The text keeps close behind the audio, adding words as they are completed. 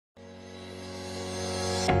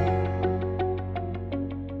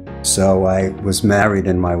So I was married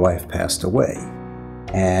and my wife passed away.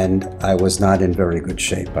 And I was not in very good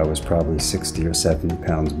shape. I was probably 60 or 70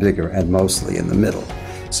 pounds bigger and mostly in the middle.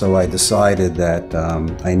 So I decided that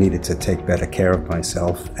I needed to take better care of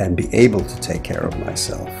myself and be able to take care of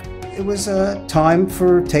myself. It was a time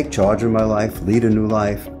for take charge of my life, lead a new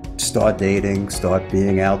life, start dating, start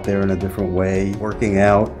being out there in a different way, working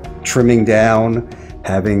out, trimming down,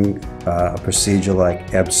 having a procedure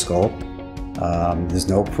like Emsculpt. There's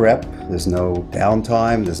no prep, there's no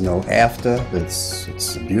downtime, there's no after.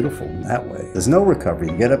 It's beautiful in that way. There's no recovery.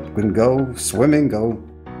 You get up and go swimming, go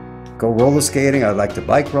roller skating. I'd like to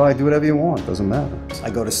bike ride, do whatever you want, doesn't matter. I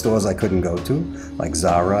go to stores I couldn't go to, like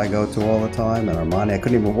Zara I go to all the time, and Armani. I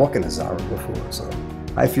couldn't even walk in a Zara before, so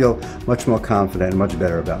I feel much more confident and much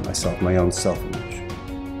better about myself, my own self-image.